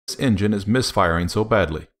engine is misfiring so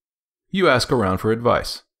badly. You ask around for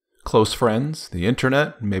advice. Close friends, the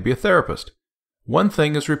internet, maybe a therapist. One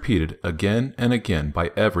thing is repeated again and again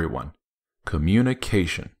by everyone.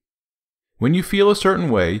 Communication. When you feel a certain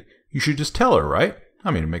way, you should just tell her, right?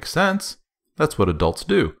 I mean, it makes sense. That's what adults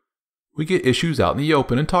do. We get issues out in the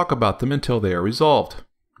open and talk about them until they are resolved.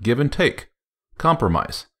 Give and take.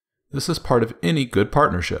 Compromise. This is part of any good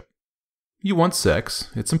partnership. You want sex.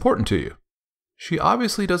 It's important to you. She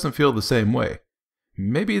obviously doesn't feel the same way.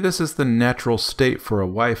 Maybe this is the natural state for a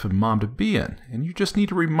wife and mom to be in, and you just need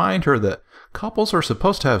to remind her that couples are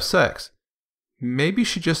supposed to have sex. Maybe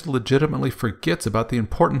she just legitimately forgets about the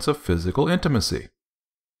importance of physical intimacy.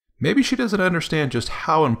 Maybe she doesn't understand just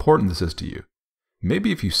how important this is to you.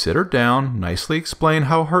 Maybe if you sit her down, nicely explain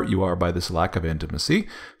how hurt you are by this lack of intimacy,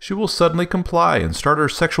 she will suddenly comply and start her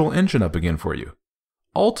sexual engine up again for you.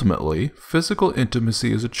 Ultimately, physical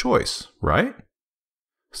intimacy is a choice, right?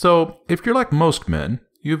 So, if you're like most men,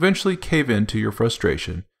 you eventually cave in to your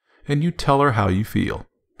frustration and you tell her how you feel.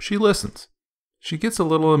 She listens. She gets a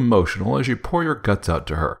little emotional as you pour your guts out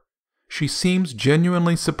to her. She seems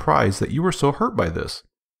genuinely surprised that you were so hurt by this.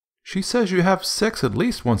 She says you have sex at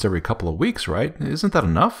least once every couple of weeks, right? Isn't that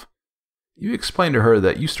enough? You explain to her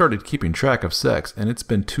that you started keeping track of sex and it's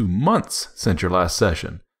been 2 months since your last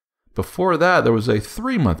session. Before that, there was a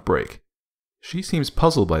 3-month break. She seems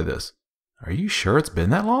puzzled by this. Are you sure it's been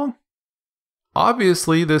that long?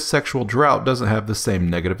 Obviously, this sexual drought doesn't have the same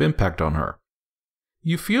negative impact on her.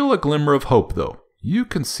 You feel a glimmer of hope, though. You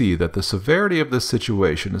can see that the severity of this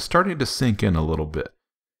situation is starting to sink in a little bit.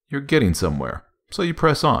 You're getting somewhere, so you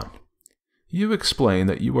press on. You explain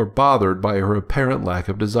that you are bothered by her apparent lack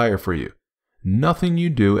of desire for you. Nothing you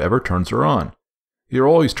do ever turns her on. You're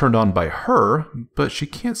always turned on by her, but she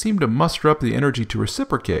can't seem to muster up the energy to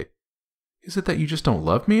reciprocate. Is it that you just don't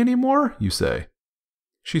love me anymore? You say.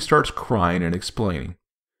 She starts crying and explaining.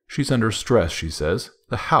 She's under stress, she says.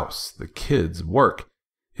 The house, the kids, work.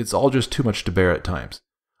 It's all just too much to bear at times.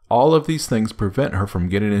 All of these things prevent her from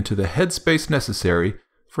getting into the headspace necessary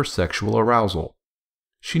for sexual arousal.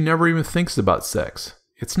 She never even thinks about sex.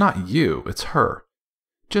 It's not you, it's her.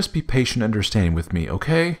 Just be patient and understanding with me,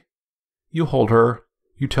 okay? You hold her.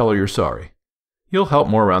 You tell her you're sorry. You'll help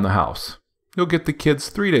more around the house. You'll get the kids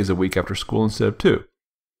 3 days a week after school instead of 2.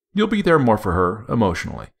 You'll be there more for her,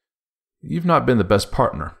 emotionally. You've not been the best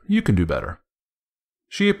partner. You can do better.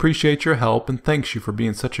 She appreciates your help and thanks you for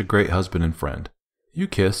being such a great husband and friend. You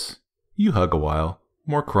kiss. You hug a while.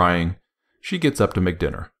 More crying. She gets up to make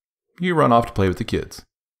dinner. You run off to play with the kids.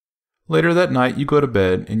 Later that night, you go to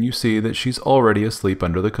bed and you see that she's already asleep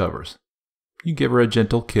under the covers. You give her a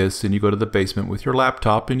gentle kiss and you go to the basement with your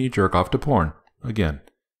laptop and you jerk off to porn. Again.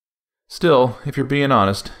 Still, if you're being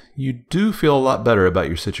honest, you do feel a lot better about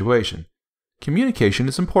your situation. Communication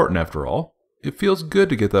is important after all. It feels good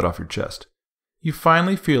to get that off your chest. You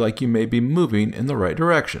finally feel like you may be moving in the right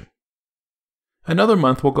direction. Another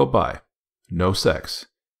month will go by. No sex.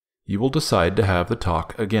 You will decide to have the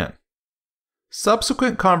talk again.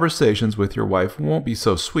 Subsequent conversations with your wife won't be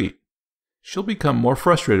so sweet. She'll become more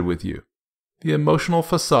frustrated with you. The emotional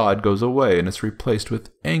facade goes away and it's replaced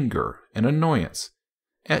with anger and annoyance.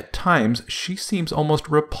 At times, she seems almost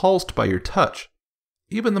repulsed by your touch.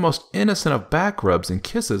 Even the most innocent of back rubs and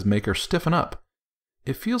kisses make her stiffen up.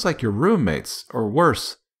 It feels like your roommates, or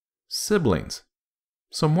worse, siblings.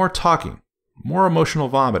 So more talking, more emotional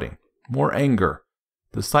vomiting, more anger.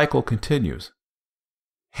 The cycle continues.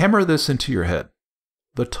 Hammer this into your head.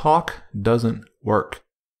 The talk doesn't work.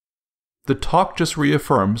 The talk just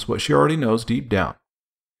reaffirms what she already knows deep down.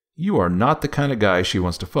 You are not the kind of guy she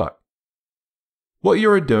wants to fuck. What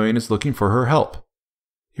you are doing is looking for her help.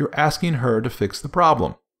 You're asking her to fix the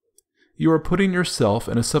problem. You are putting yourself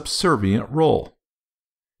in a subservient role.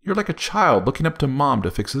 You're like a child looking up to mom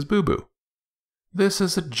to fix his boo-boo. This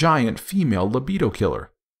is a giant female libido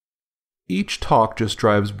killer. Each talk just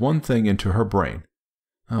drives one thing into her brain.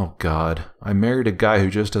 Oh God, I married a guy who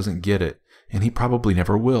just doesn't get it, and he probably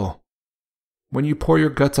never will. When you pour your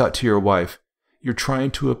guts out to your wife, you're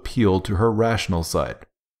trying to appeal to her rational side.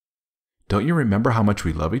 Don't you remember how much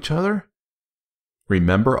we love each other?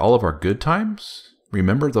 Remember all of our good times?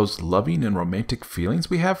 Remember those loving and romantic feelings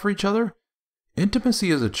we have for each other? Intimacy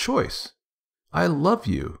is a choice. I love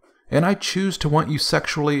you, and I choose to want you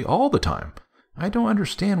sexually all the time. I don't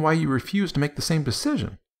understand why you refuse to make the same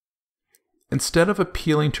decision. Instead of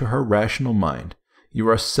appealing to her rational mind, you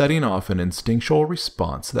are setting off an instinctual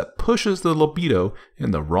response that pushes the libido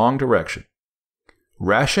in the wrong direction.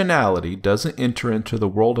 Rationality doesn't enter into the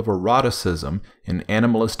world of eroticism and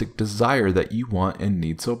animalistic desire that you want and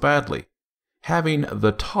need so badly. Having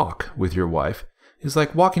the talk with your wife is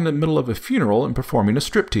like walking in the middle of a funeral and performing a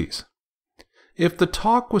striptease. If the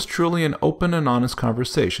talk was truly an open and honest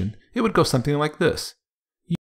conversation, it would go something like this.